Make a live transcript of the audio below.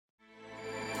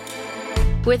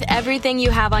With everything you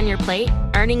have on your plate,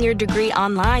 earning your degree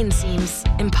online seems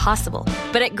impossible.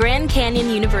 But at Grand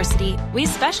Canyon University, we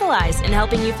specialize in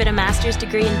helping you fit a master's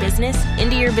degree in business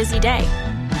into your busy day.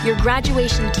 Your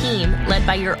graduation team, led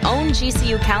by your own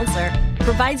GCU counselor,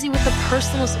 provides you with the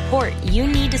personal support you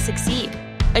need to succeed.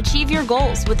 Achieve your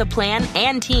goals with a plan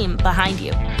and team behind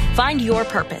you. Find your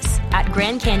purpose at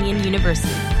Grand Canyon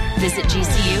University. Visit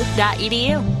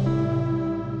gcu.edu.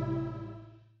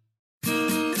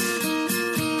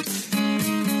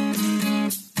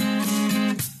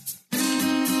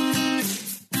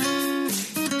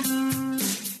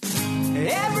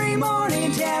 Every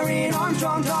morning, Darren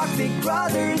Armstrong talks Big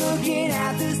Brother, looking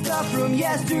at the stuff from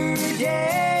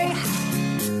yesterday.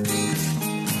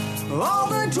 All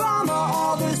the drama,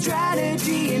 all the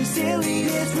strategy and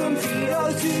silliness from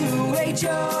Tito to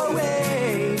HOH.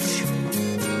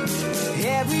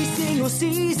 Every single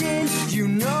season, you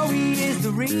know he is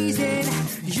the reason.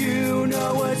 You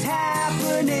know what's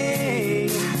happening.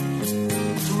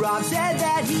 Rob said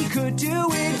that he could do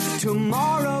it.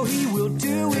 Tomorrow he will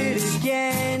do it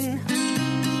again.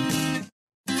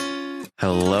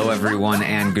 Hello, everyone,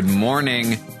 and good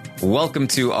morning. Welcome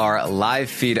to our live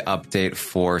feed update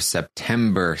for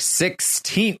September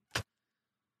 16th.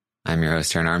 I'm your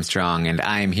host, Darren Armstrong, and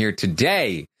I am here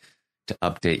today to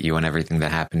update you on everything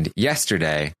that happened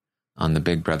yesterday on the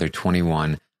Big Brother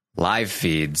 21 live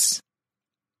feeds.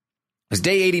 It was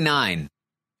day 89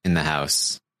 in the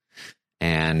house,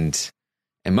 and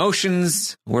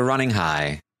emotions were running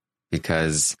high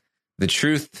because the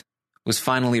truth was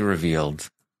finally revealed.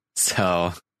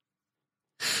 So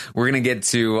we're going to get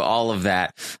to all of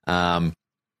that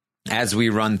as we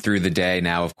run through the day.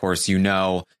 Now, of course, you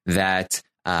know that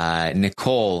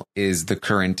Nicole is the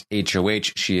current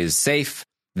HOH. She is safe.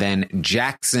 Then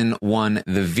Jackson won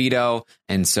the veto.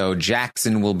 And so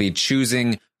Jackson will be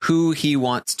choosing who he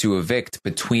wants to evict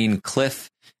between Cliff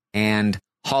and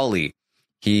Holly.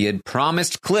 He had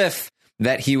promised Cliff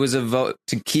that he was a vote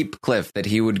to keep Cliff, that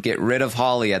he would get rid of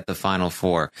Holly at the Final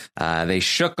Four. They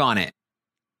shook on it.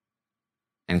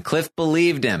 And Cliff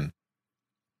believed him.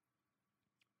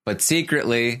 But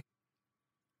secretly,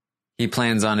 he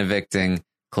plans on evicting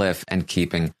Cliff and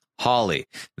keeping Holly.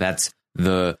 That's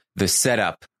the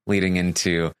setup leading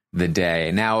into the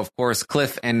day. Now, of course,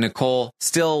 Cliff and Nicole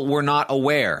still were not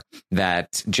aware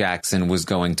that Jackson was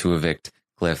going to evict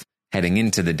Cliff heading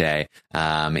into the day.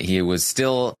 He was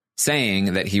still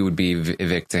saying that he would be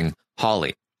evicting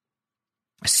Holly.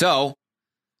 So,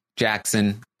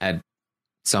 Jackson, at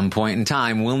some point in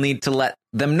time, will need to let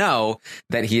them know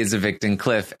that he is evicting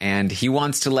Cliff, and he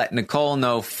wants to let Nicole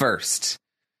know first,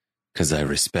 because I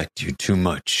respect you too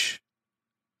much.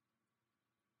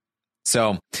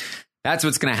 So, that's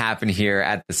what's going to happen here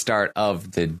at the start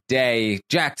of the day.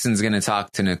 Jackson's going to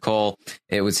talk to Nicole.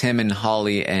 It was him and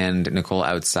Holly and Nicole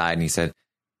outside, and he said,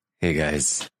 "Hey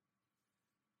guys,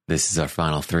 this is our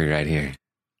final three right here." I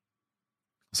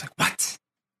was like, what?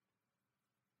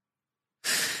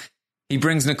 He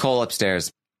brings Nicole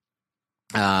upstairs.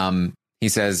 He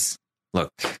says,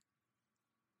 "Look,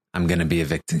 I'm going to be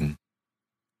evicting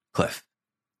Cliff."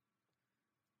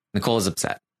 Nicole is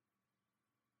upset.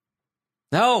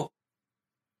 "No,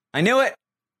 I knew it.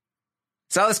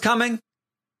 Saw this coming.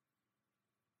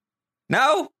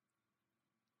 No.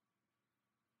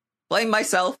 Blame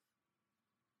myself.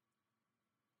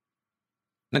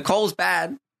 Nicole's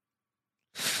bad."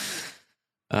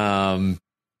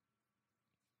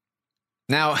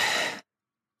 Now,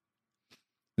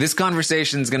 this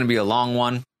conversation is going to be a long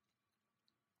one.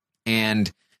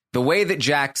 And the way that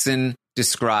Jackson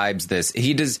describes this,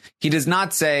 he does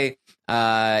not say,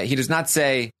 "Hey,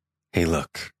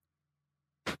 look,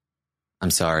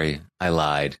 I'm sorry, I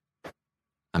lied.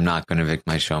 I'm not going to evict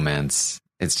my showmance.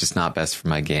 It's just not best for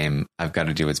my game. I've got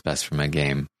to do what's best for my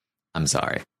game. I'm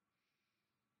sorry."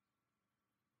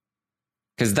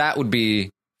 Because that would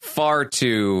be far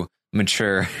too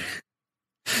mature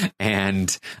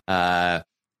and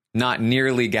not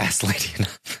nearly gaslighty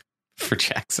enough for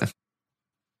Jackson.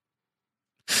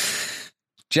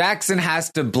 Jackson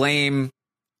has to blame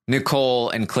Nicole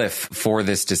and Cliff for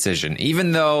this decision.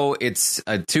 Even though it's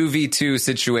a 2v2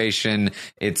 situation,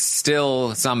 it's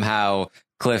still somehow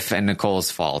Cliff and Nicole's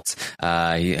fault.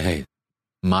 Hey,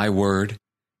 my word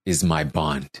is my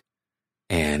bond.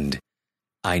 And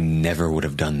I never would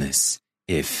have done this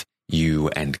if you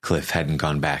and Cliff hadn't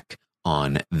gone back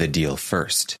on the deal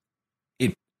first.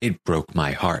 It broke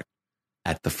my heart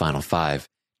at the Final Five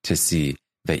to see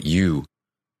that you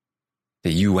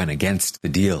went against the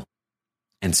deal.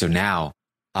 And so now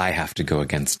I have to go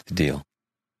against the deal.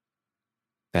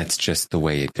 That's just the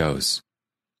way it goes.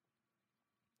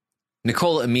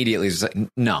 Nicole immediately was like,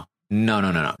 no.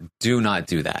 Do not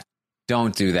do that.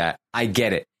 Don't do that. I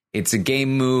get it. It's a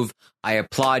game move. I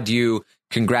applaud you.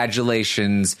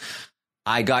 Congratulations.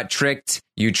 I got tricked.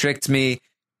 You tricked me.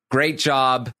 Great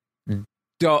job.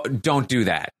 Don't do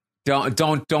that.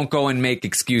 Don't go and make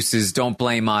excuses. Don't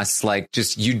blame us. Like,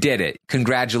 just, you did it.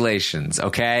 Congratulations.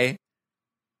 Okay?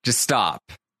 Just stop.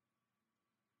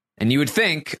 And you would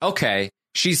think, okay,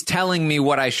 she's telling me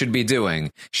what I should be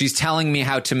doing. She's telling me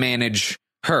how to manage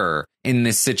her in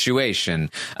this situation.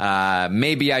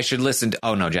 Maybe I should listen to...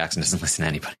 Oh, no, Jackson doesn't listen to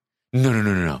anybody.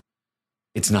 No.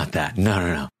 It's not that.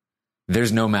 No.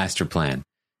 There's no master plan.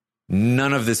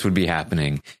 None of this would be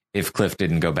happening if Cliff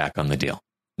didn't go back on the deal.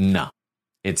 No.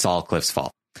 It's all Cliff's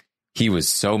fault. He was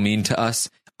so mean to us,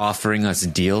 offering us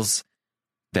deals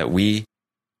that we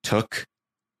took.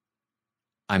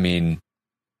 I mean,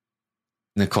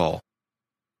 Nicole,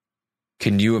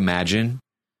 can you imagine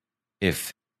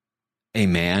if a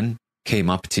man came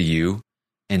up to you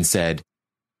and said,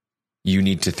 you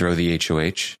need to throw the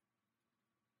HOH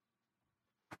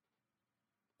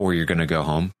or you're going to go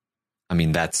home? I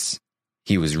mean,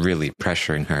 he was really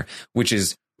pressuring her, which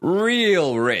is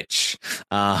real rich,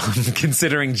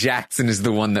 considering Jackson is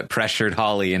the one that pressured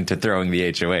Holly into throwing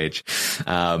the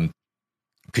HOH.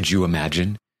 Could you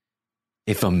imagine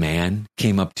if a man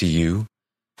came up to you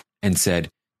and said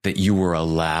that you were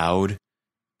allowed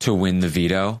to win the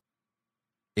veto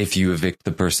if you evict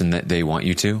the person that they want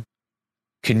you to?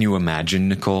 Can you imagine,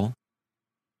 Nicole?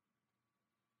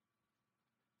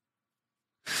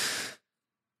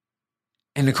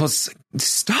 And Nicole's,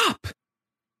 stop.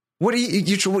 What are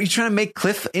you trying to make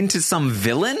Cliff into some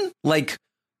villain? Like,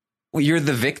 you're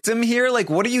the victim here? Like,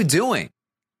 what are you doing?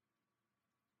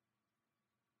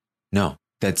 No,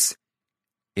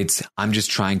 I'm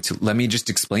just trying to, let me just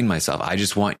explain myself. I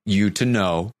just want you to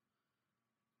know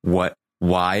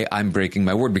why I'm breaking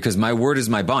my word, because my word is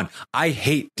my bond. I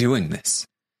hate doing this.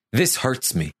 This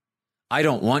hurts me. I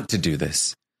don't want to do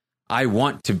this. My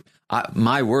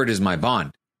word is my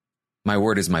bond. My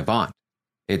word is my bond.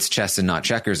 It's chess and not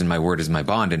checkers, and my word is my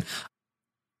bond. And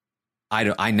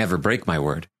I never break my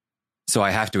word. So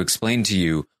I have to explain to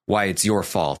you why it's your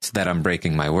fault that I'm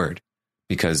breaking my word,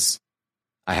 because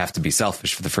I have to be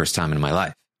selfish for the first time in my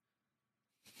life.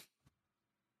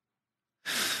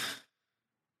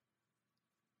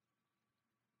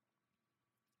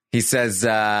 He says,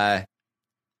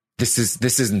 this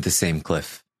isn't the same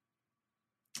Cliff.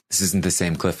 This isn't the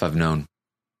same Cliff I've known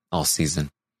all season.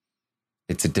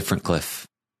 It's a different Cliff.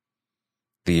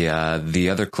 The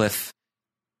other Cliff,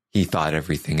 he thought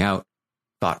everything out.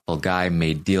 Thoughtful guy,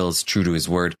 made deals, true to his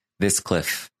word. This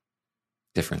Cliff,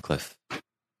 different Cliff.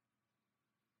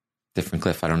 Different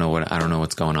Cliff. I don't know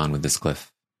what's going on with this Cliff.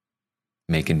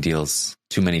 Making deals,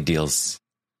 too many deals.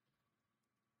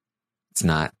 It's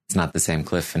not the same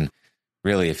Cliff. And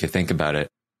really, if you think about it,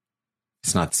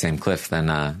 it's not the same Cliff. Then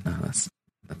no,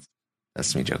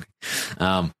 that's me joking.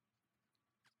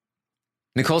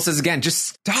 Nicole says again,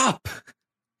 just stop.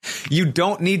 You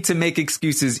don't need to make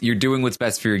excuses. You're doing what's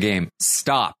best for your game.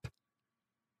 Stop.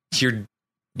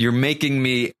 You're making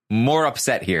me more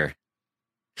upset here.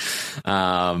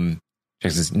 Jackson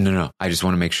says, no. I just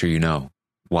want to make sure you know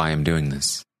why I'm doing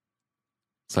this.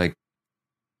 It's like,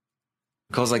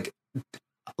 Nicole's like,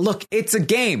 look, it's a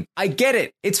game. I get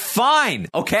it. It's fine.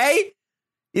 Okay.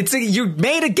 You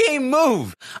made a game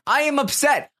move. I am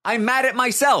upset. I'm mad at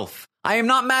myself. I am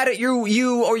not mad at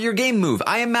you or your game move.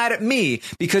 I am mad at me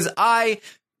because I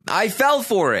fell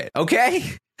for it. Okay.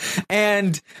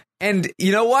 And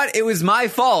you know what? It was my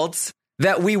fault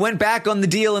that we went back on the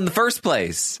deal in the first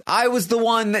place. I was the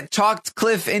one that talked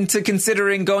Cliff into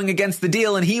considering going against the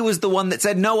deal, and he was the one that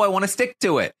said, no, I want to stick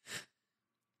to it.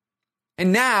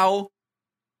 And now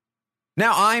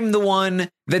I'm the one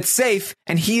that's safe,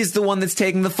 and he's the one that's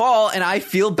taking the fall, and I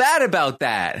feel bad about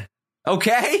that.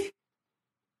 Okay?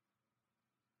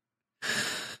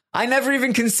 I never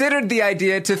even considered the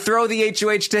idea to throw the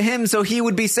HOH to him so he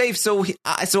would be safe, so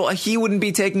he wouldn't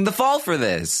be taking the fall for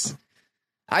this.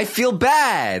 I feel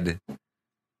bad.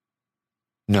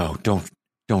 No, don't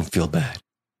feel bad.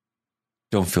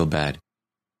 Don't feel bad.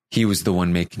 He was the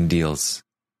one making deals.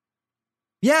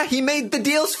 Yeah, he made the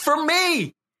deals for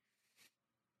me.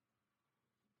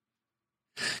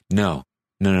 No.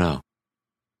 No.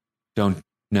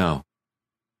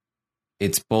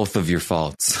 It's both of your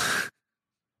faults.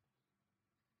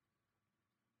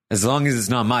 As long as it's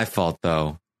not my fault,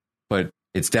 though, but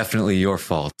it's definitely your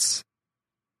fault.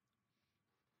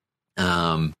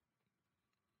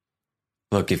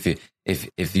 Look,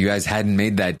 if you guys hadn't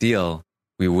made that deal,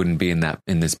 we wouldn't be in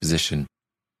this position.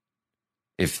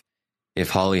 If if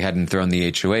Holly hadn't thrown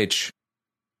the HOH,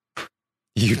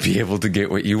 you'd be able to get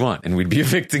what you want and we'd be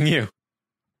evicting you.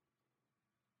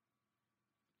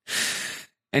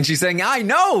 And she's saying, I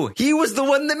know, he was the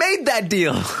one that made that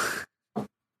deal.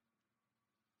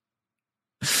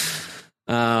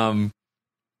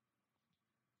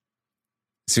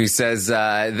 So he says,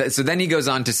 so then he goes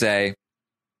on to say,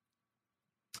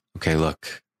 okay,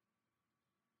 look,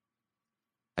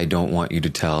 I don't want you to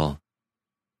tell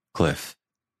Cliff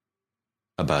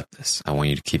about this. I want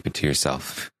you to keep it to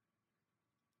yourself.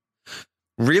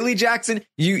 Really, Jackson?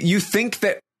 You think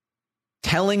that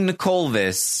telling Nicole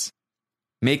this,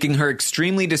 making her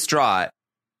extremely distraught,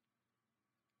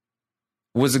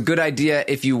 was a good idea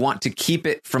if you want to keep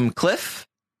it from Cliff?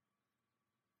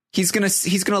 He's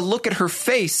gonna look at her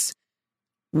face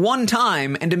one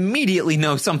time and immediately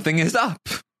know something is up.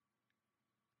 What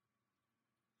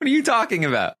are you talking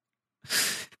about?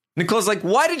 Nicole's like,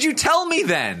 why did you tell me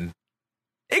then?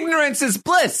 Ignorance is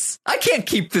bliss. I can't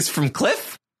keep this from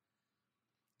Cliff.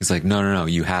 He's like, no,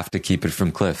 you have to keep it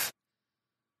from Cliff.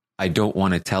 I don't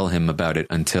want to tell him about it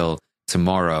until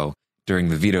tomorrow during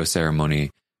the veto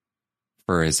ceremony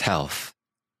for his health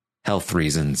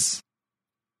reasons.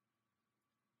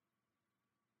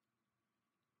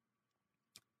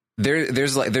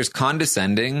 There's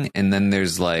condescending, and then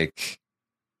there's like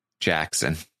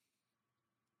Jackson,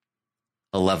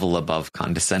 a level above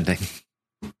condescending.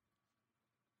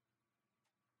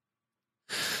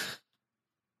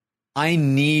 I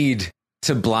need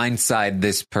to blindside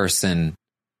this person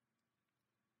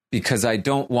because I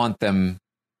don't want them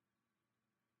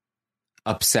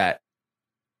upset.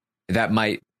 That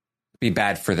might be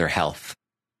bad for their health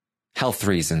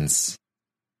reasons.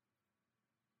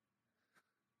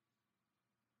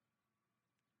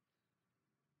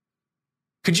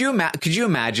 Could you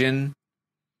imagine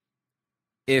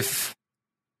if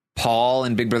Paul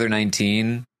in Big Brother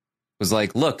 19 was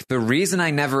like, look, the reason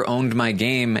I never owned my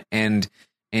game and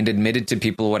admitted to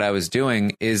people what I was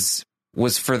doing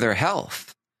was for their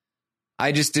health.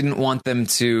 I just didn't want them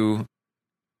to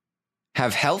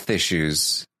have health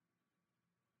issues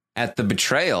at the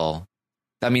betrayal.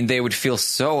 I mean, they would feel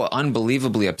so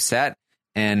unbelievably upset,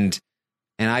 and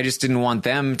I just didn't want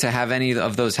them to have any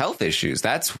of those health issues.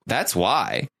 That's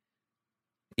why.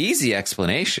 Easy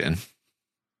explanation.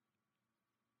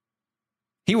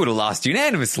 He would have lost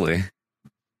unanimously.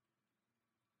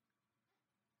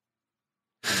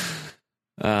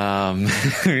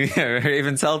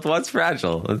 Raven's health was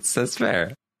fragile. That's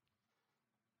fair.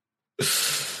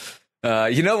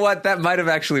 You know what? That might have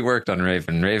actually worked on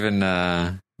Raven.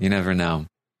 Raven, you never know.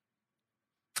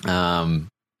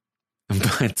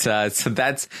 But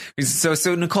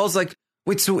so Nicole's like,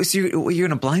 wait, so you're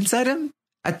gonna blindside him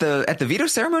at the veto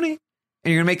ceremony,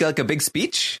 and you're gonna make like a big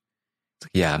speech?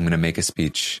 Like, yeah, I'm gonna make a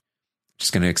speech.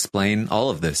 Just gonna explain all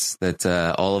of this,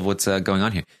 all of what's going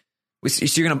on here. So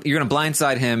you're gonna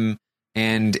blindside him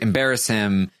and embarrass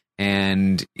him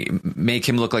and make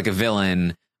him look like a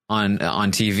villain on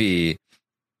TV,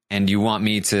 and you want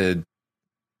me to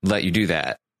let you do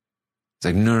that? It's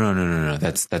like, no.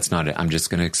 That's not it. I'm just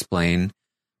going to explain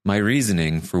my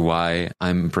reasoning for why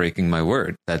I'm breaking my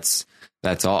word. That's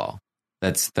all.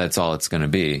 That's all it's going to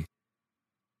be.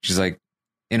 She's like,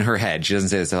 in her head, she doesn't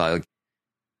say this a lot. Like,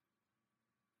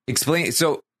 explain.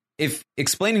 So if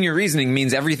explaining your reasoning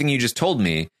means everything you just told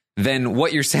me, then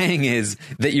what you're saying is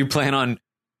that you plan on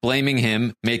blaming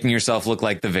him, making yourself look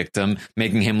like the victim,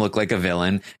 making him look like a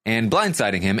villain, and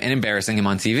blindsiding him and embarrassing him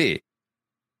on TV.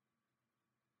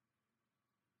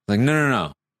 Like,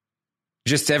 no.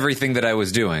 Just everything that I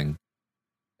was doing.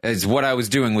 As what I was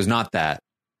doing was not that.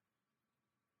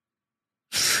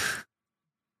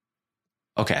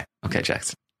 Okay,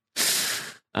 Jackson.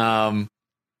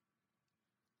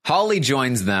 Holly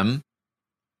joins them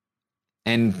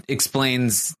and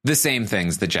explains the same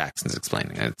things that Jackson's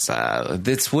explaining. It's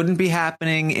this wouldn't be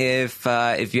happening if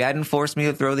you hadn't forced me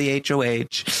to throw the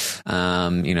HOH.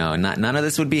 None of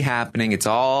this would be happening. It's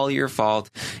all your fault.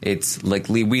 It's like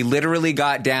we literally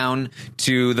got down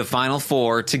to the final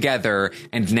four together,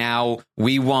 and now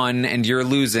we won and you're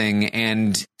losing.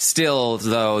 And still,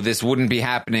 though, this wouldn't be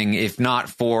happening if not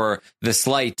for the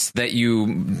slight that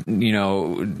you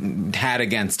had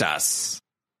against us.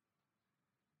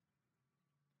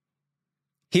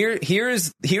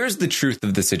 Here's the truth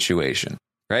of the situation,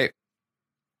 right?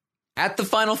 At the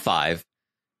final five,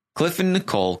 Cliff and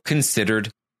Nicole considered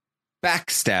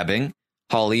backstabbing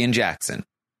Holly and Jackson.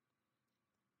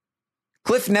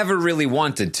 Cliff never really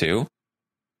wanted to.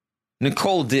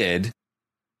 Nicole did,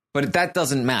 but that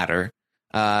doesn't matter.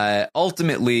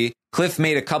 Ultimately, Cliff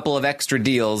made a couple of extra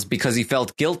deals because he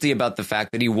felt guilty about the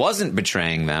fact that he wasn't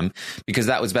betraying them because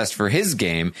that was best for his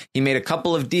game. He made a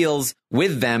couple of deals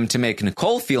with them to make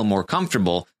Nicole feel more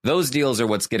comfortable. Those deals are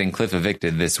what's getting Cliff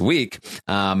evicted this week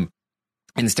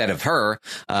instead of her.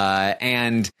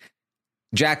 And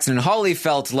Jackson and Holly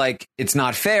felt like it's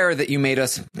not fair that you made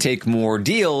us take more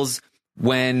deals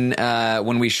when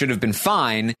we should have been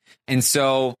fine. And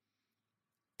so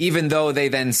even though they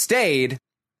then stayed,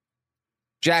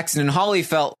 Jackson and Holly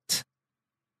felt,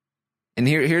 and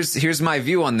here's my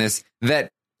view on this, that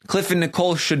Cliff and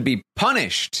Nicole should be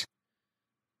punished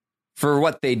for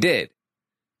what they did.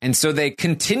 And so they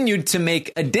continued to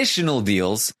make additional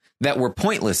deals that were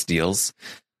pointless deals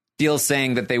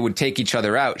saying that they would take each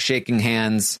other out, shaking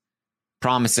hands,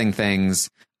 promising things.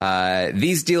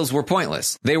 These deals were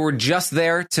pointless. They were just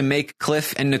there to make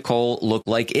Cliff and Nicole look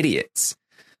like idiots.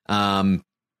 And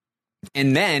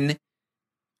then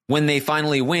when they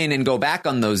finally win and go back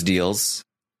on those deals,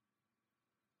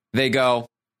 they go,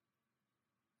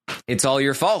 it's all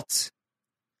your fault.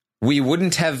 We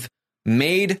wouldn't have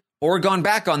made or gone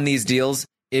back on these deals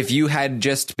if you had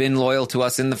just been loyal to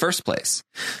us in the first place.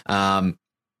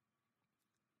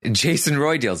 Jason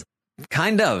Roy deals.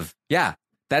 Kind of. Yeah.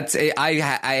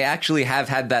 I actually have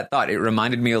had that thought. It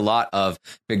reminded me a lot of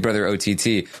Big Brother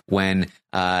OTT when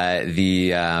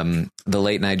the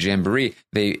late night jamboree,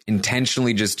 they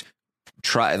intentionally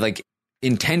tried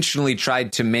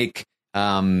to make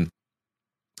the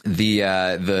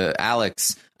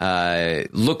Alex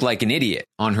look like an idiot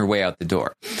on her way out the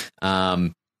door.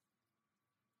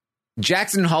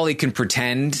 Jackson and Holly can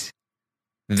pretend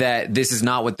that this is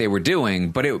not what they were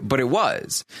doing, but it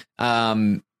was.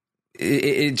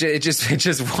 It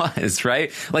just was,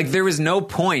 right? Like there was no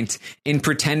point in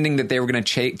pretending that they were going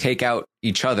to take out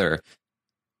each other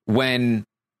when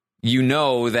you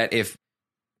know that if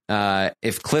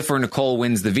Cliff or Nicole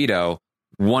wins the veto,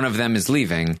 one of them is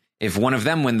leaving. If one of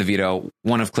them win the veto,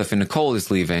 one of Cliff and Nicole is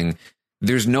leaving.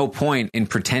 There's no point in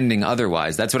pretending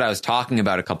otherwise. That's what I was talking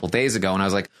about a couple days ago. And I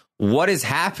was like, what is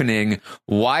happening?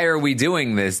 Why are we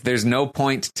doing this? There's no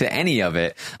point to any of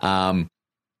it.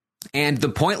 And the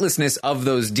pointlessness of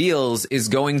those deals is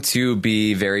going to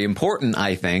be very important,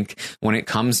 I think, when it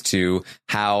comes to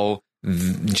how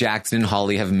Jackson and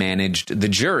Holly have managed the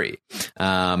jury.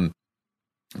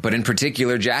 But in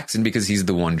particular, Jackson, because he's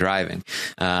the one driving.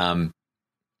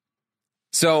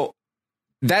 So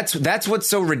that's what's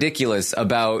so ridiculous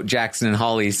about Jackson and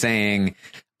Holly saying,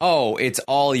 oh, it's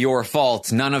all your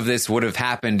fault. None of this would have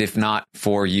happened if not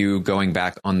for you going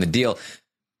back on the deal.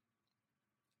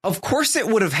 Of course it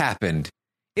would have happened.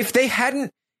 If they had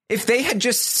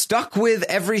just stuck with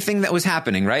everything that was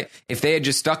happening, right? If they had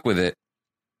just stuck with it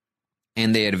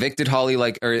and they had evicted Holly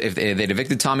if they'd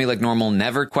evicted Tommy like normal,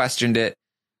 never questioned it.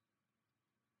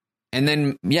 And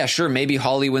then, yeah, sure, maybe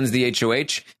Holly wins the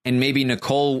HOH and maybe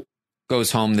Nicole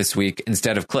goes home this week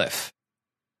instead of Cliff.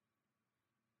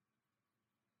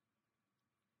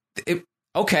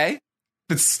 Okay,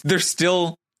 but they're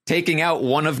still taking out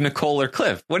one of Nicole or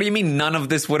Cliff. What do you mean none of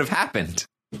this would have happened?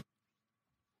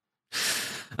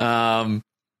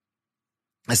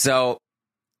 So,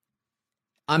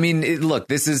 I mean, look,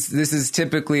 this is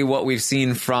typically what we've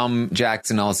seen from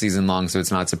Jackson all season long, so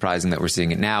it's not surprising that we're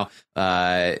seeing it now.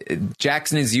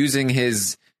 Jackson is using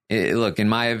his, look, in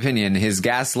my opinion, his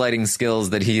gaslighting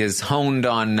skills that he has honed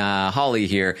on Holly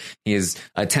here. He is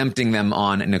attempting them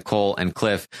on Nicole and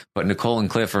Cliff, but Nicole and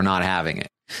Cliff are not having it.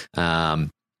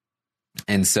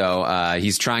 And so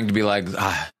he's trying to be like,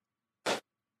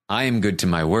 I am good to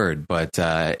my word, but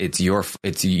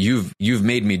you've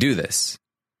made me do this.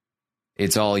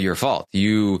 It's all your fault.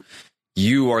 You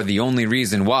are the only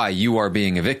reason why you are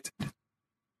being evicted.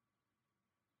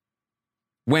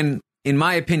 When, in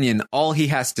my opinion, all he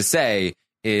has to say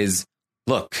is,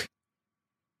 look,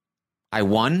 I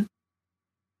won,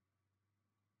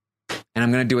 and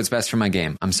I'm going to do what's best for my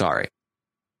game. I'm sorry.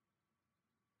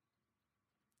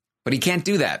 But he can't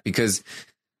do that because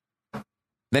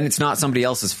then it's not somebody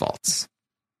else's fault.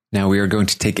 Now we are going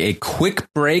to take a quick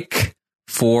break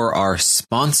for our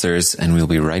sponsors, and we'll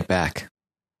be right back.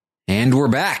 And we're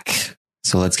back.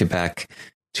 So let's get back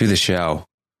to the show.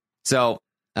 So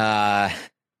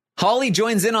Holly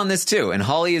joins in on this too, and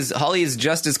Holly is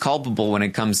just as culpable when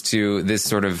it comes to this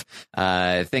sort of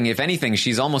thing. If anything,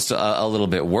 she's almost a little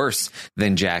bit worse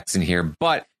than Jackson here.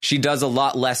 But she does a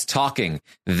lot less talking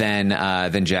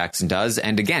than Jackson does.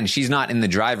 And again, she's not in the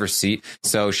driver's seat,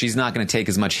 so she's not going to take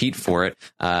as much heat for it.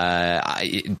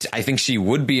 I think she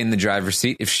would be in the driver's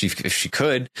seat if she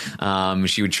could.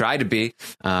 She would try to be.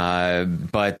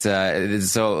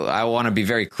 So I want to be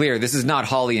very clear. This is not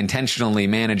Holly intentionally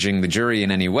managing the jury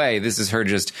in any way. This is her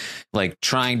just like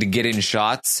trying to get in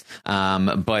shots.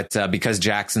 But because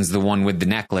Jackson's the one with the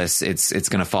necklace, it's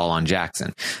going to fall on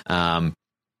Jackson.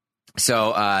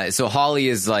 So Holly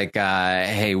is like,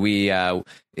 hey, we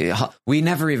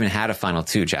never even had a final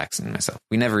two, Jackson and myself.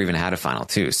 We never even had a final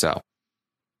two. So,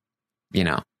 you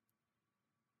know.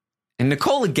 And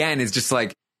Nicole again is just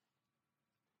like,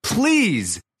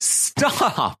 please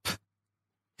stop.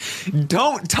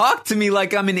 Don't talk to me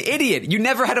like I'm an idiot. You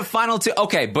never had a final two.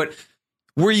 Okay, but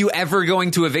were you ever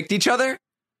going to evict each other?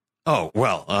 Oh,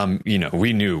 well, you know,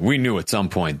 we knew at some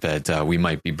point that we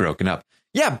might be broken up.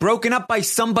 Yeah, broken up by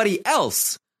somebody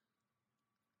else.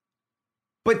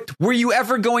 But were you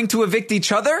ever going to evict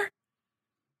each other?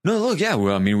 No, look, yeah,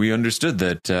 well, I mean, we understood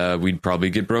that we'd probably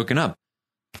get broken up.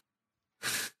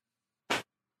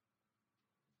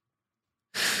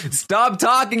 Stop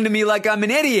talking to me like I'm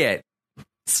an idiot.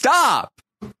 Stop.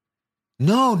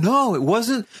 No, it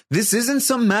wasn't. This isn't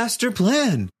some master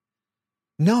plan.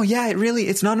 No, yeah,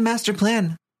 it's not a master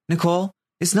plan, Nicole.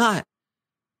 It's not.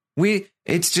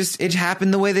 It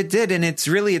happened the way that it did, and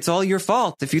it's all your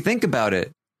fault if you think about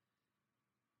it.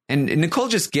 And Nicole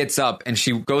just gets up and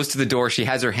she goes to the door. She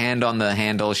has her hand on the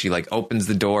handle. She like opens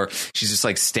the door. She's just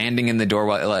like standing in the door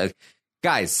while like,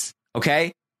 guys,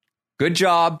 okay? Good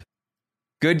job.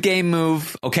 Good game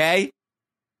move, okay?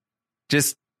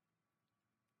 Just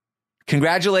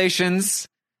congratulations.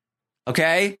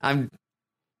 Okay?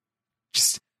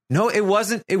 No, it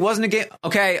wasn't a game.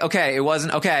 Okay, it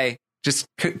wasn't. Okay, just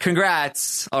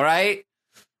congrats. All right.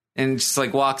 And just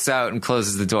like walks out and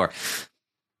closes the door.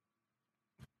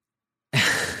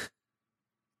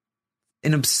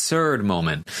 An absurd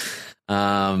moment.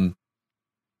 Yeah.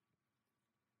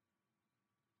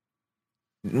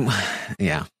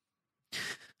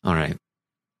 All right.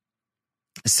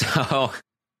 So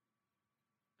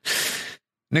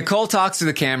Nicole talks to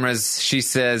the cameras. She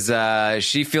says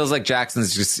she feels like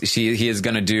Jackson's he's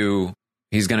going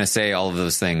to say all of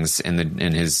those things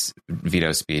in his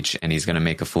veto speech, and he's going to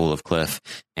make a fool of Cliff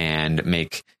and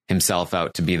make himself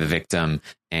out to be the victim,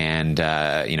 and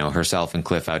herself and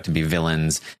Cliff out to be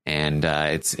villains, and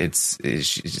it's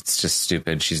just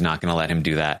stupid. She's not going to let him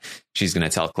do that. She's going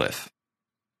to tell Cliff.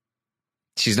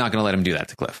 She's not going to let him do that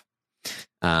to Cliff.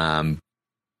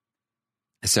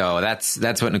 So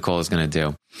that's what Nicole is going to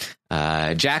do.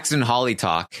 Jackson and Holly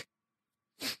talk,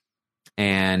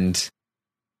 and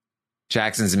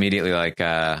Jackson's immediately like,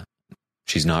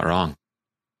 she's not wrong.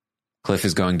 Cliff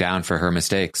is going down for her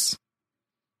mistakes.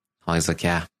 Holly's like,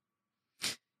 yeah,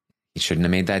 he shouldn't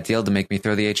have made that deal to make me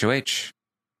throw the HOH.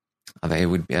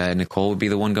 Nicole would be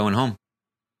the one going home.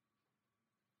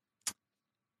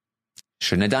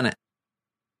 Shouldn't have done it.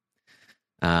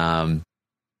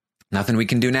 Nothing we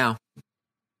can do now.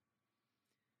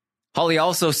 Holly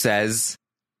also says,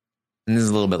 and this is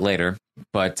a little bit later,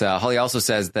 but Holly also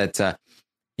says that,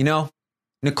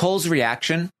 Nicole's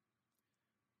reaction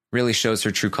really shows her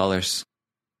true colors.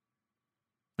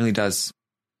 Really does.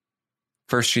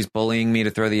 First, she's bullying me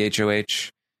to throw the HOH.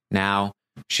 Now,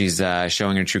 she's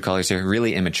showing her true colors here.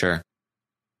 Really immature.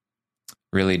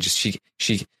 Really just, she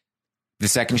the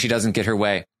second she doesn't get her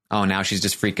way, oh, now she's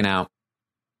just freaking out.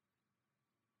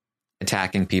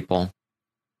 Attacking people.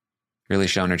 Really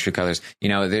showing her true colors.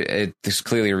 There's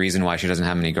clearly a reason why she doesn't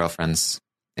have many girlfriends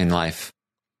in life.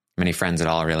 Many friends at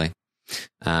all, really.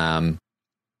 Oh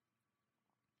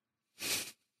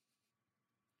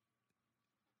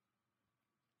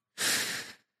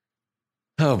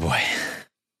boy.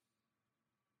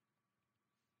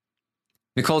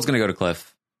 Nicole's going to go to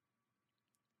Cliff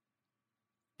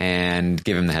and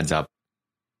give him the heads up.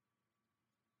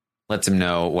 Lets him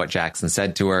know what Jackson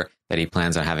said to her, that he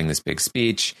plans on having this big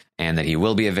speech and that he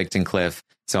will be evicting Cliff,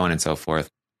 so on and so forth.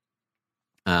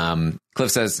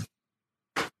 Cliff says,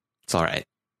 it's all right.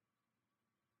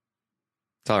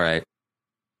 It's all right.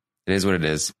 It is what it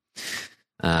is.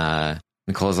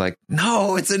 Nicole's like,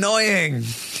 no, it's annoying.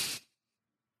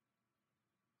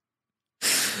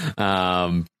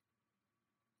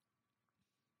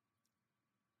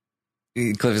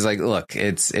 Cliff is like, look,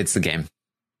 it's the game.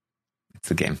 It's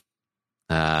the game.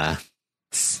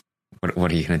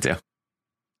 What are you going to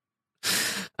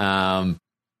do?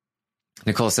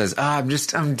 Nicole says, I'm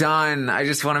done. I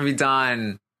just want to be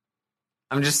done.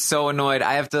 I'm just so annoyed.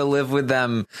 I have to live with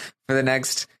them for the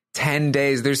next 10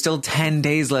 days. There's still 10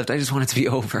 days left. I just want it to be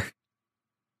over.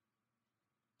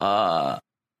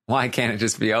 Why can't it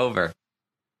just be over?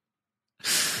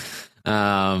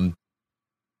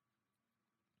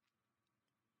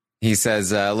 He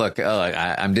says, look,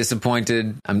 I'm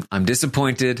disappointed. I'm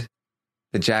disappointed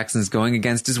that Jackson's going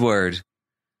against his word,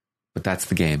 but that's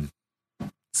the game.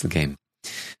 It's the game.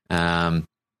 And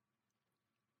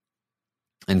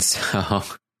so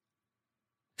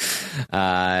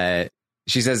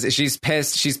she says she's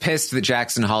pissed. She's pissed that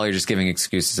Jackson and Holly are just giving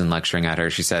excuses and lecturing at her.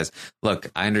 She says,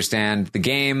 look, I understand the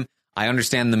game. I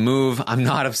understand the move. I'm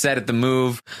not upset at the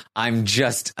move. I'm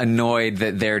just annoyed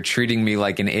that they're treating me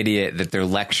like an idiot, that they're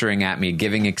lecturing at me,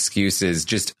 giving excuses.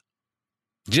 Just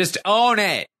own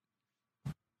it.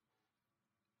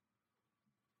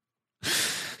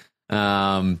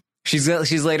 She's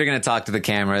later going to talk to the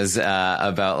cameras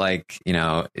about, like, you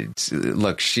know,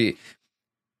 look,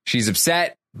 she's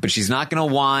upset, but she's not going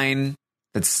to whine.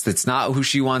 That's not who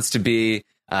she wants to be.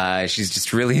 She's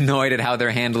just really annoyed at how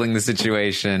they're handling the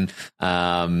situation.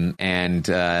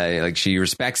 Like, she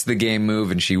respects the game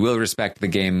move, and she will respect the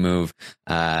game move.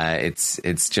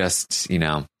 It's just, you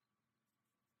know,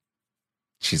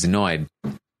 she's annoyed.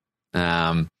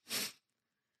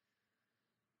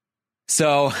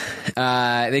 So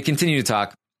they continue to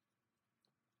talk.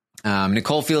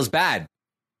 Nicole feels bad.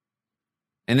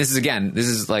 And this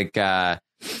is like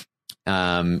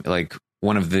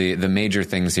one of the major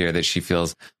things here that she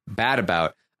feels bad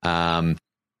about,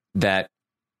 that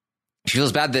she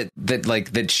feels bad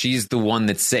that she's the one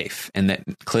that's safe and that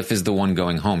Cliff is the one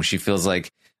going home. She feels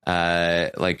like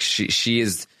she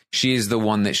is the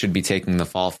one that should be taking the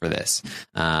fall for this.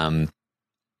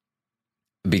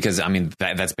 Because, I mean,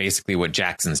 that's basically what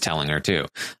Jackson's telling her too,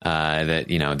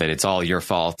 that, you know, that it's all your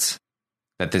fault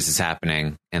that this is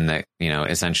happening, and that, you know,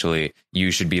 essentially you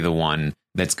should be the one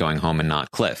that's going home and not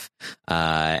Cliff.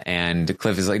 And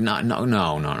Cliff is like, no.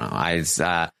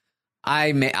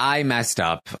 I messed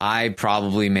up. I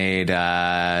probably made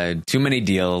too many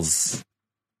deals,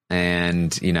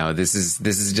 and, you know, this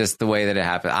is just the way that it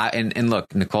happened. And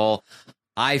look, Nicole,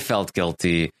 I felt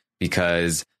guilty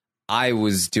because I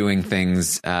was doing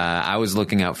things. I was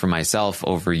looking out for myself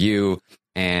over you.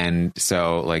 And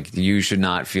so, like, you should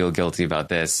not feel guilty about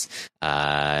this. You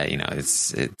know,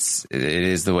 it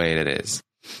is the way it is.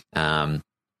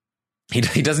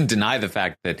 He doesn't deny the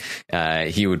fact that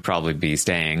he would probably be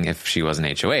staying if she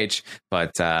wasn't HOH,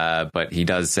 but he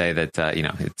does say that, you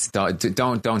know, it's don't do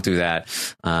that.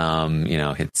 You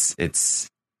know, it's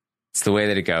the way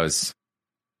that it goes.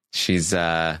 She's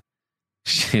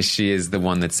she is the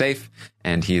one that's safe,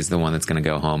 and he is the one that's going to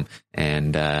go home.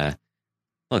 And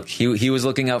look, he was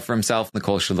looking out for himself.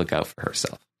 Nicole should look out for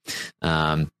herself.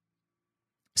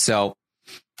 So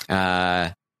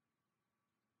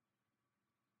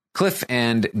Cliff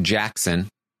and Jackson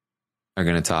are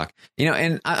going to talk. You know,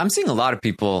 and I'm seeing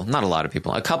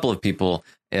a couple of people,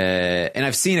 and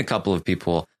I've seen a couple of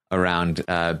people around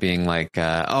being like,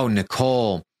 oh,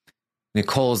 Nicole's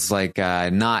like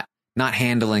not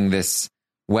handling this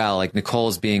well, like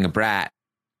Nicole's being a brat.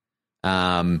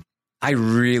 I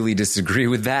really disagree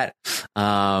with that.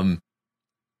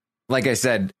 Like I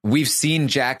said, we've seen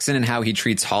Jackson and how he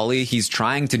treats Holly. He's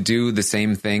trying to do the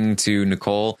same thing to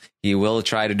Nicole. He will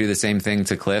try to do the same thing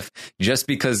to Cliff. Just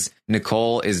because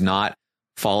Nicole is not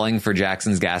falling for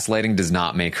Jackson's gaslighting does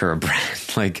not make her a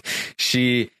brat. Like,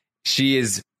 she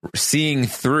is seeing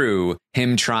through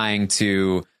him trying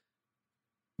to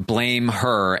blame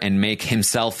her and make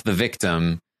himself the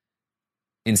victim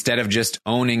instead of just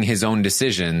owning his own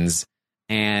decisions.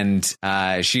 And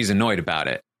she's annoyed about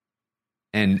it.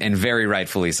 And very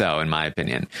rightfully so, in my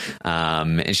opinion.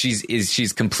 And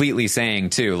she's completely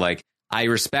saying too, like, I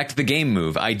respect the game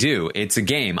move. I do. It's a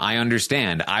game. I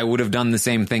understand. I would have done the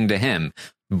same thing to him.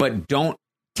 But don't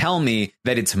tell me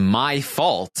that it's my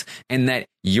fault and that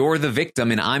you're the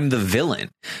victim and I'm the villain.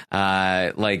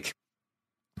 Like,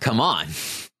 come on.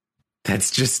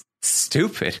 That's just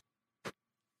stupid.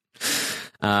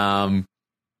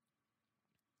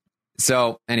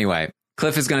 So anyway,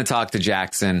 Cliff is going to talk to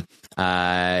Jackson.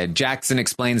 Jackson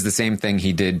explains the same thing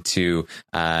he did to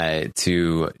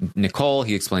Nicole.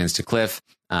 He explains to Cliff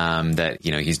that,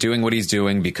 you know, he's doing what he's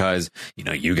doing because, you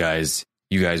know, you guys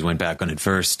went back on it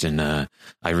first, and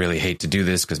I really hate to do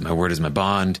this because my word is my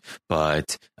bond,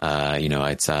 but you know,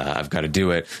 it's I've got to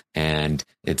do it, and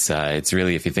it's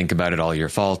really, if you think about it, all your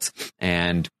fault.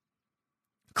 And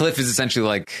Cliff is essentially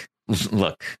like,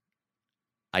 look,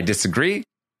 I disagree,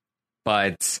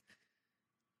 but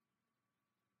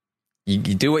you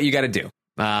do what you got to do.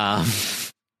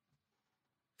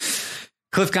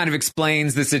 Cliff kind of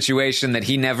explains the situation that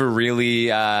he never really,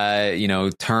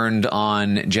 turned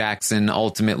on Jackson.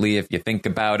 Ultimately, if you think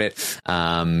about it,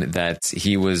 that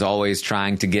he was always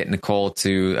trying to get Nicole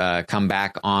to come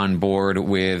back on board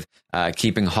with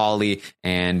keeping Holly,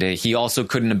 and he also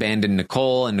couldn't abandon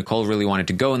Nicole, and Nicole really wanted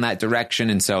to go in that direction.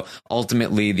 And so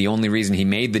ultimately, the only reason he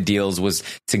made the deals was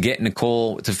to get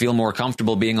Nicole to feel more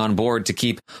comfortable being on board to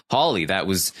keep Holly. That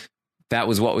was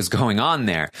what was going on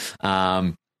there.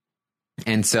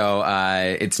 And so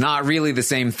it's not really the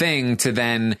same thing to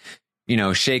then,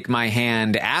 shake my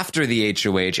hand after the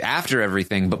HOH, after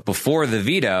everything, but before the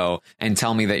veto, and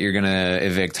tell me that you're going to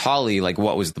evict Holly. Like,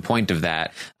 what was the point of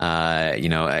that? I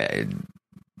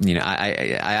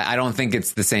don't think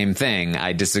it's the same thing.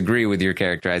 I disagree with your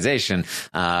characterization.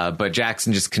 But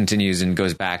Jackson just continues and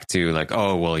goes back to like,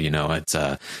 oh, well,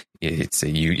 it's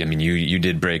you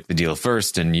did break the deal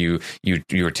first, and you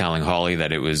were telling Holly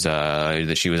that it was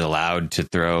that she was allowed to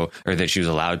throw, or that she was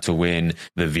allowed to win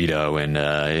the veto. And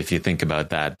if you think about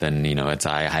that, then,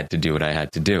 I had to do what I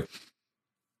had to do.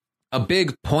 A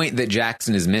big point that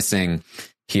Jackson is missing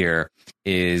here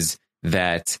is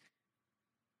that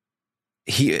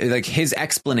his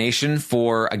explanation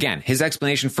for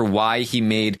why he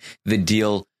made the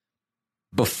deal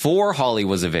before Holly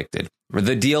was evicted, or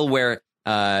the deal where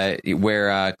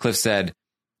Cliff said,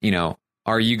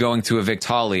 are you going to evict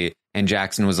Holly? And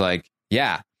Jackson was like,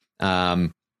 yeah.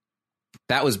 That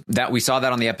we saw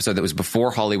that on the episode that was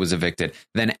before Holly was evicted.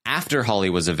 Then after Holly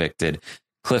was evicted,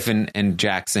 Cliff and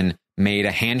Jackson made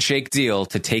a handshake deal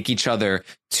to take each other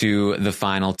to the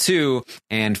final 2,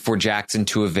 and for Jackson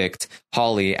to evict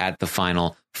Holly at the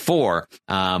final 4.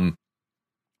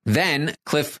 Then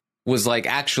Cliff was like,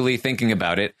 actually thinking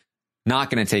about it, not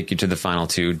going to take you to the final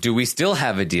 2. Do we still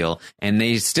have a deal? And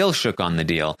they still shook on the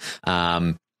deal.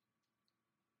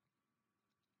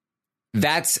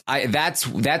 That's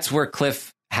where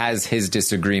Cliff has his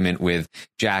disagreement with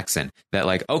Jackson. That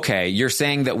like, okay, you're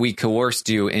saying that we coerced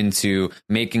you into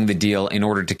making the deal in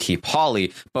order to keep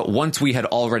Holly, but once we had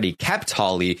already kept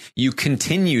Holly, you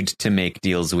continued to make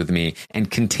deals with me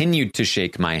and continued to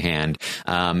shake my hand.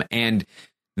 And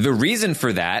the reason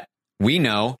for that, we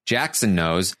know, Jackson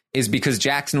knows, is because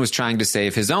Jackson was trying to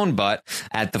save his own butt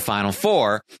at the final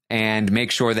 4 and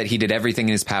make sure that he did everything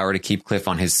in his power to keep Cliff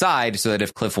on his side, so that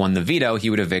if Cliff won the veto,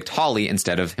 he would evict Holly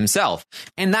instead of himself.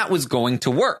 And that was going to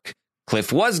work.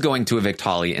 Cliff was going to evict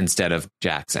Holly instead of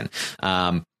Jackson.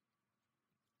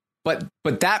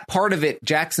 But that part of it,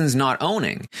 Jackson's not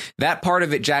owning. That part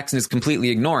of it, Jackson is completely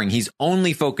ignoring. He's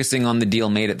only focusing on the deal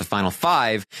made at the final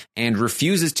 5 and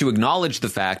refuses to acknowledge the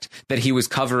fact that he was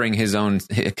covering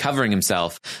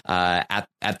himself at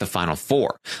the final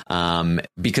 4.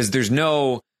 Because there's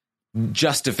no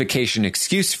justification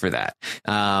excuse for that.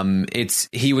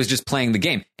 He was just playing the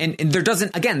game, and there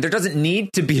doesn't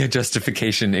need to be a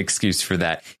justification excuse for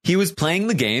that. He was playing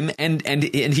the game, and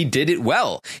he did it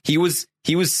well. He was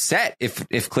set.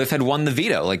 If Cliff had won the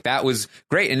veto, like, that was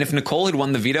great. And if Nicole had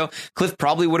won the veto, Cliff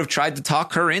probably would have tried to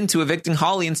talk her into evicting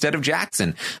Holly instead of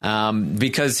Jackson,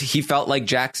 because he felt like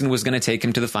Jackson was going to take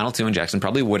him to the final 2, and Jackson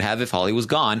probably would have if Holly was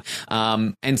gone.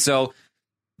 And so,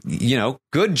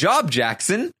 good job,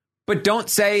 Jackson. But don't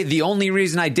say the only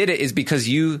reason I did it is because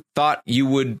you thought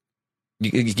you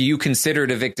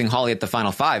considered evicting Holly at the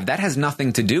final 5. That has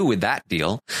nothing to do with that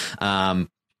deal.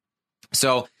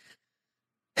 So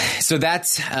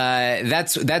that's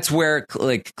where,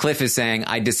 like, Cliff is saying,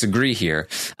 I disagree here.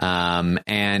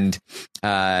 And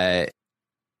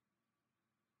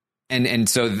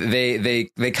so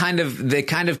they kind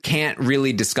of can't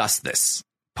really discuss this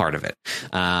part of it.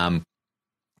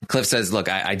 Cliff says, look,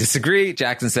 I disagree.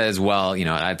 Jackson says, well,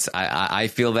 I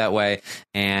feel that way.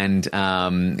 And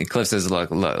Cliff says,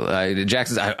 look,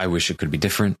 Jackson says, I wish it could be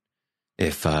different.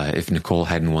 If Nicole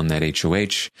hadn't won that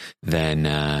HOH,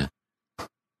 then,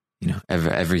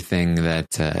 everything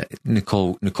that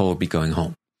Nicole would be going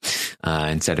home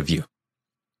instead of you.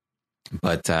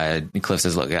 But Cliff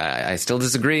says, look, I still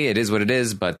disagree. It is what it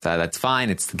is, but that's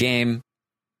fine. It's the game.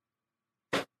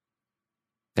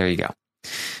 There you go.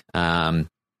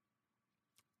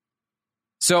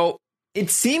 So it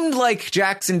seemed like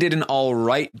Jackson did an all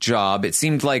right job. It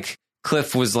seemed like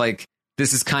Cliff was like,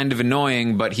 this is kind of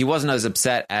annoying, but he wasn't as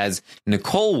upset as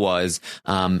Nicole was.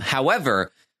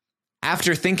 However,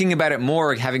 after thinking about it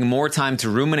more, having more time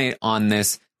to ruminate on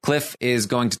this, Cliff is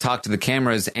going to talk to the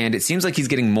cameras, and it seems like he's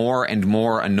getting more and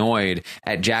more annoyed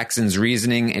at Jackson's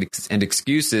reasoning and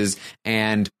excuses,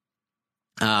 and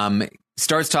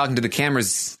starts talking to the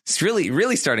cameras. It's really,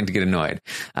 really starting to get annoyed.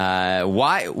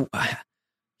 Why?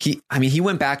 he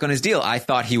went back on his deal. I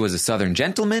thought he was a Southern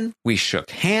gentleman. We shook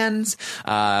hands.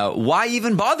 Why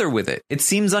even bother with it? It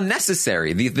seems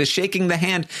unnecessary. The shaking the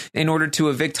hand in order to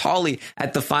evict Holly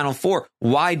at the Final Four.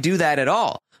 Why do that at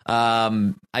all?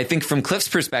 I think from Cliff's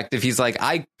perspective, he's like,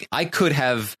 I would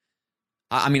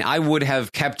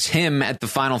have kept him at the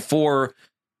Final Four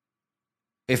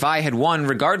if I had won,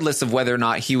 regardless of whether or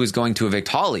not he was going to evict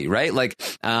Holly, right? Like,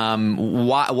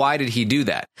 why did he do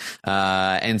that?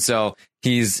 And so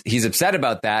he's upset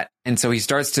about that, and so he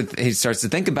starts to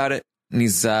think about it, and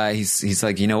he's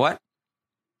like, you know what?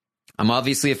 I'm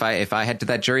obviously, if I head to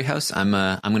that jury house, I'm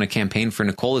going to campaign for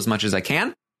Nicole as much as I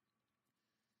can.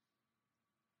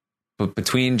 But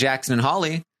between Jackson and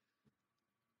Holly,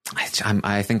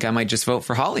 I think I might just vote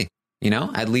for Holly. You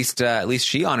know, at least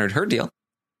she honored her deal.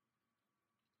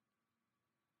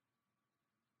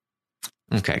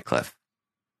 Okay, Cliff.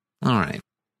 All right.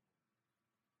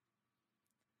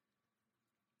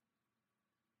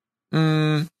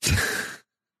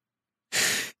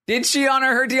 Did she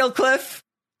honor her deal, Cliff?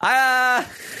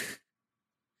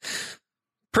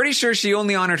 Pretty sure she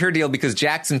only honored her deal because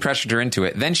Jackson pressured her into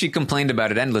it. Then she complained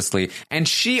about it endlessly. And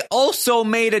she also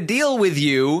made a deal with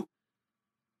you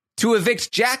to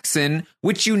evict Jackson,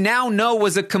 which you now know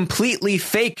was a completely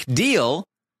fake deal.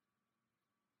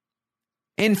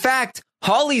 In fact,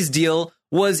 Holly's deal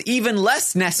was even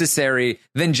less necessary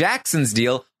than Jackson's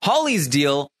deal. Holly's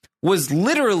deal was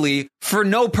literally for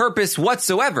no purpose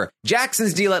whatsoever.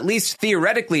 Jackson's deal, at least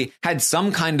theoretically, had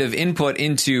some kind of input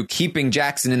into keeping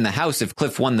Jackson in the house if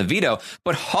Cliff won the veto.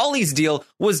 But Holly's deal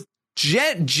was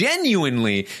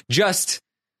genuinely just,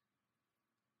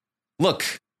 look,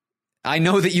 I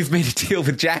know that you've made a deal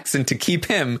with Jackson to keep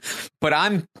him, but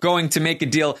I'm going to make a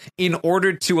deal in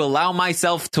order to allow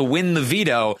myself to win the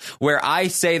veto where I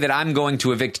say that I'm going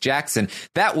to evict Jackson.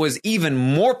 That was even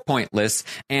more pointless,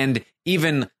 and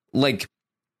even like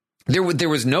there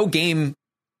was no game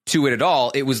to it at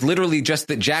all. It was literally just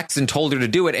that Jackson told her to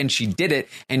do it, and she did it,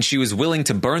 and she was willing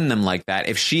to burn them like that.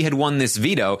 If she had won this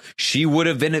veto, she would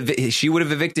have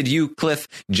evicted you, Cliff,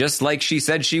 just like she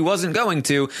said she wasn't going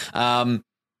to.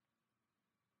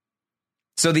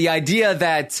 So the idea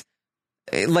that,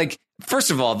 like,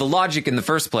 first of all, the logic in the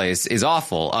first place is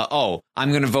awful.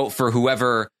 I'm going to vote for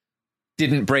whoever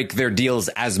didn't break their deals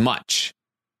as much.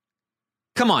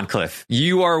 Come on, Cliff.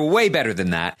 You are way better than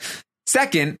that.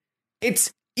 Second,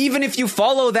 it's even if you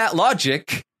follow that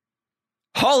logic,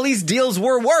 Holly's deals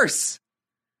were worse.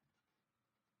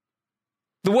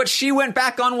 What she went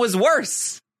back on was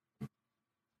worse.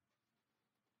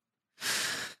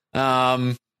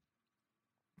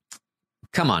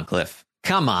 Come on, Cliff.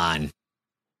 Come on.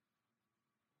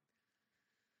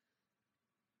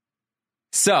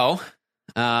 So,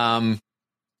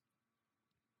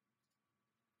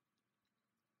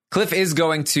 Cliff is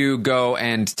going to go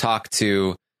and talk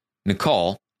to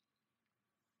Nicole.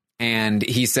 And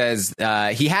he says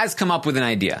he has come up with an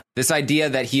idea. This idea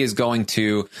that he is going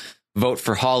to vote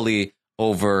for Holly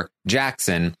over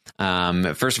Jackson.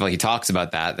 First of all, he talks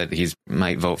about that he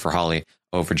might vote for Holly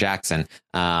over Jackson.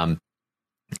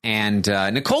 And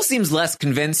Nicole seems less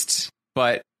convinced,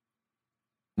 but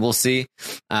we'll see.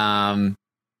 But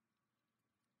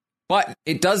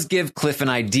it does give Cliff an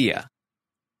idea.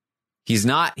 He's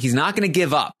not going to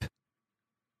give up. He's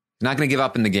not going to give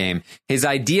up in the game. His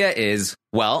idea is,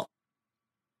 well,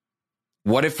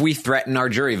 what if we threaten our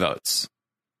jury votes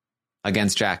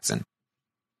against Jackson?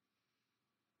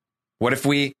 What if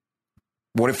we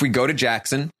go to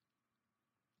Jackson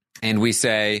and we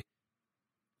say,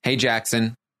 hey,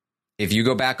 Jackson, if you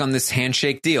go back on this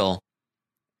handshake deal,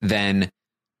 then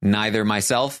neither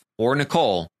myself or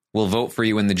Nicole will vote for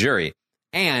you in the jury.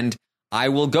 And I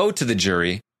will go to the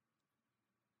jury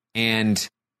and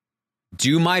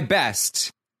do my best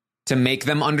to make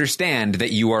them understand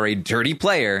that you are a dirty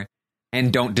player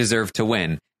and don't deserve to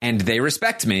win. And they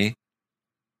respect me.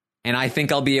 And I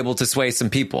think I'll be able to sway some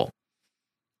people.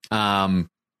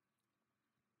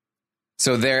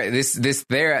 So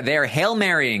they're Hail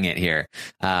Marying it here.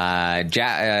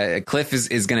 Cliff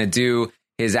is going to do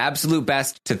his absolute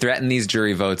best to threaten these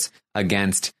jury votes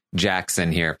against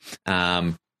Jackson here.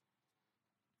 So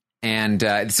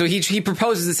he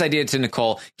proposes this idea to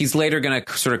Nicole. He's later going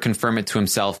to sort of confirm it to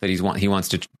himself that he wants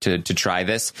to try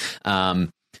this.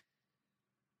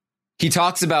 He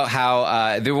talks about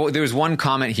how there was one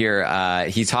comment here.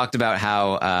 He talked about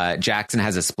how Jackson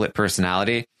has a split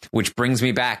personality, which brings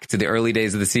me back to the early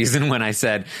days of the season when I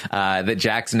said that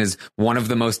Jackson is one of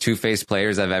the most two-faced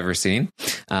players I've ever seen.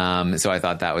 So I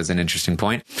thought that was an interesting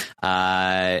point.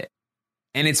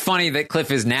 And it's funny that Cliff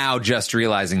is now just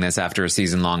realizing this after a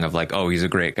season long of like, oh, he's a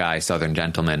great guy, Southern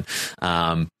gentleman.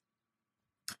 Couldn't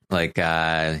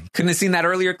have seen that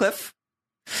earlier, Cliff.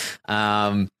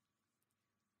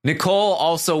 Nicole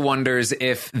also wonders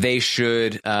if they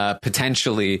should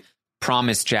potentially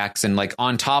promise Jackson, like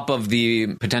on top of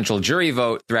the potential jury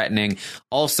vote threatening,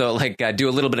 also like do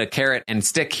a little bit of carrot and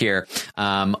stick here.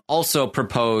 Also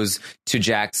propose to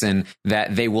Jackson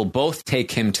that they will both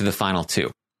take him to the final two.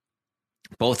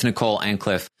 Both Nicole and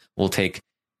Cliff will take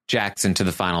Jackson to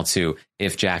the final two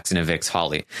if Jackson evicts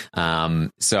Holly.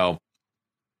 So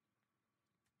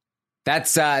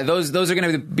that's those are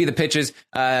going to be the pitches.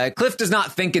 Cliff does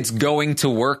not think it's going to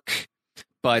work,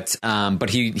 but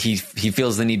he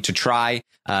feels the need to try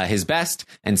his best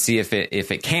and see if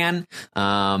it can.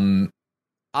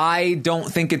 I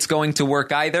don't think it's going to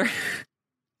work either.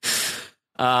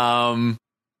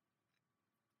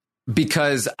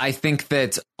 Because I think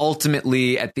that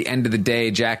ultimately, at the end of the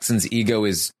day, Jackson's ego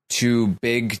is too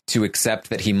big to accept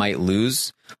that he might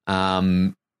lose.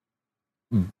 But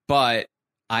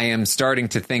I am starting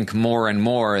to think more and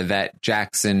more that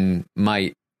Jackson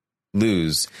might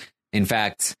lose. In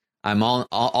fact, I'm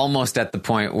almost at the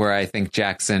point where I think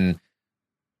Jackson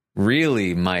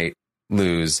really might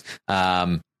lose.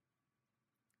 If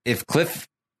Cliff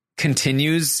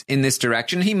continues in this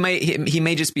direction, he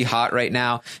may just be hot right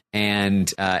now,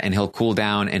 and he'll cool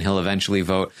down and he'll eventually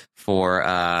vote for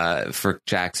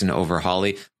Jackson over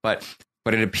Holly. But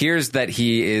it appears that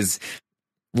he is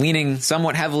leaning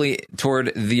somewhat heavily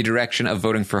toward the direction of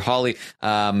voting for Holly.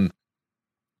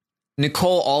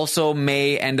 Nicole also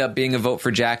may end up being a vote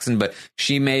for Jackson, but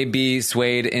she may be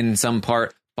swayed in some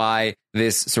part by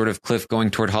this sort of Cliff going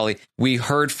toward Holly. We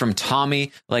heard from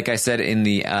Tommy, like I said in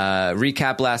the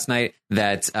recap last night,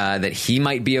 that he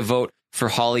might be a vote for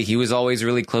Holly. He was always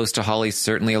really close to Holly,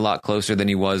 certainly a lot closer than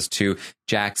he was to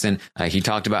Jackson. He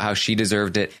talked about how she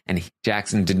deserved it and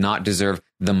Jackson did not deserve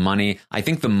the money. I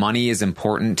think the money is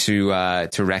important to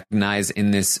recognize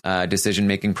in this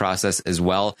decision-making process as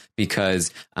well,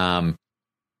 because I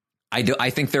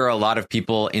think there are a lot of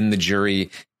people in the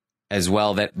jury as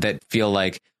well that feel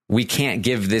like we can't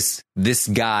give this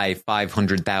guy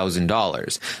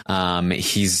 $500,000.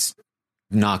 He's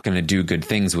not going to do good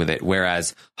things with it,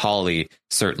 whereas Holly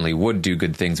certainly would do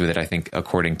good things with it, I think,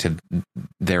 according to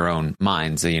their own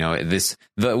minds. You know,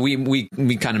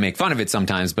 we kind of make fun of it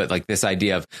sometimes, but like this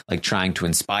idea of like trying to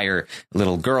inspire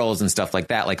little girls and stuff like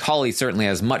that, like Holly certainly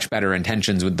has much better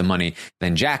intentions with the money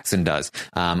than Jackson does.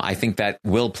 I think that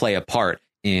will play a part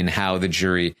in how the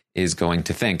jury is going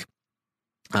to think.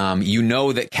 You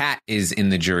know that Kat is in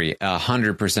the jury,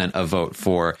 100% a vote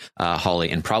for Holly,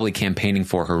 and probably campaigning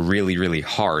for her really, really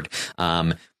hard.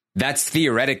 That's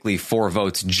theoretically 4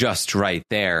 votes just right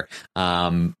there.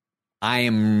 I'm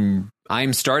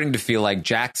starting to feel like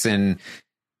Jackson.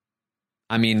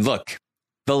 I mean, look,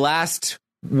 the last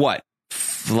Big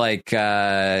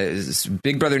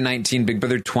Brother 19, Big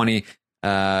Brother 20.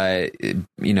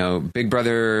 Big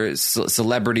Brother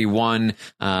Celebrity 1.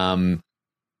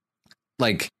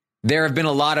 There have been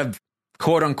a lot of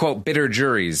quote unquote bitter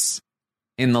juries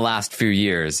in the last few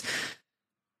years.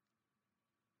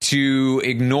 To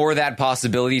ignore that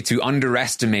possibility, to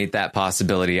underestimate that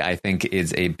possibility, I think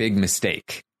is a big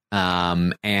mistake.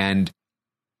 And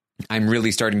I'm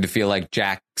really starting to feel like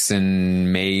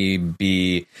Jackson may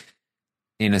be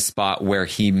in a spot where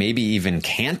he maybe even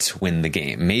can't win the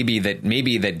game. Maybe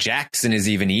that Jackson is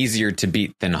even easier to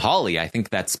beat than Holly. I think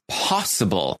that's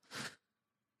possible.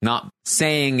 Not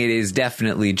saying it is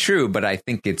definitely true, but I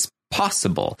think it's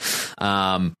possible.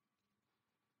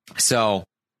 So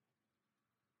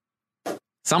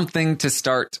something to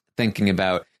start thinking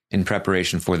about in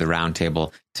preparation for the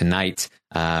roundtable tonight,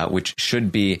 which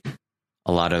should be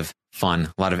a lot of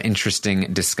fun, a lot of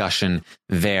interesting discussion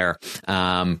there.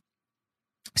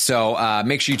 So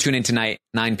make sure you tune in tonight,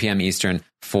 9 p.m. Eastern,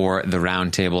 for the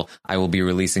roundtable. I will be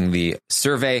releasing the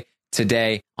survey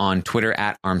today on Twitter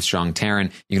at Armstrong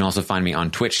Taryn. You can also find me on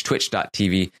Twitch,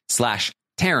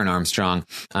 twitch.tv/Taryn Armstrong.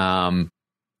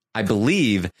 I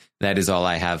believe that is all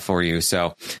I have for you.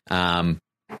 So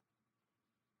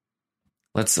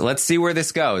let's see where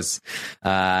this goes.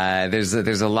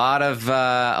 There's a lot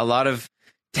of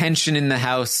tension in the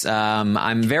house.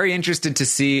 I'm very interested to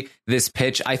see this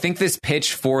pitch. I think this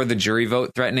pitch for the jury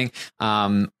vote threatening,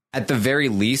 at the very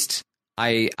least,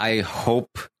 I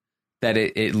hope that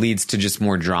it leads to just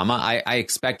more drama. I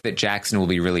expect that Jackson will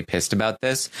be really pissed about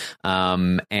this.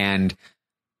 And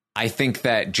I think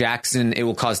that it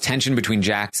will cause tension between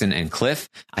Jackson and Cliff.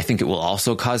 I think it will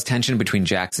also cause tension between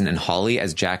Jackson and Holly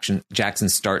as Jackson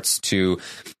starts to,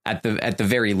 at the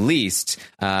very least,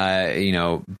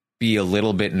 be a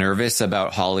little bit nervous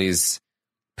about Holly's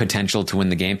potential to win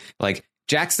the game. Like,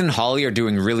 Jackson and Holly are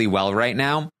doing really well right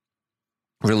now,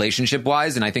 relationship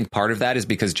wise, and I think part of that is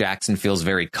because Jackson feels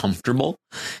very comfortable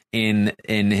in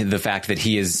the fact that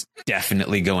he is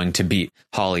definitely going to beat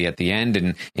Holly at the end,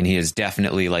 and he is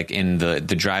definitely like in the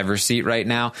driver's seat right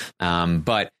now.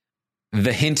 But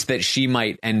the hint that she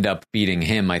might end up beating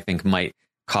him, I think, might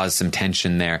cause some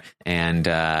tension there,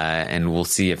 and we'll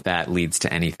see if that leads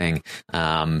to anything.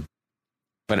 But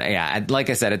yeah, like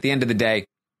I said, at the end of the day,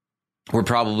 we're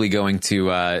probably going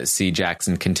to see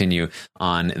Jackson continue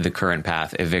on the current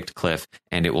path, evict Cliff,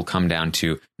 and it will come down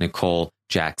to Nicole,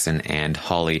 Jackson, and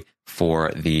Holly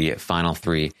for the final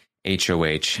 3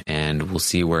 HOH, and we'll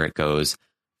see where it goes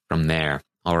from there.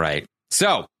 All right,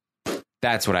 so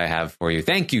that's what I have for you.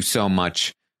 Thank you so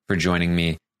much for joining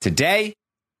me today.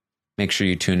 Make sure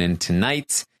you tune in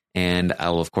tonight, and I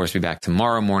will, of course, be back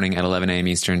tomorrow morning at 11 a.m.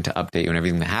 Eastern to update you on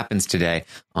everything that happens today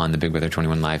on the Big Brother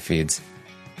 21 live feeds.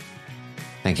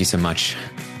 Thank you so much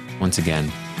once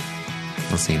again.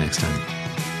 I'll see you next time.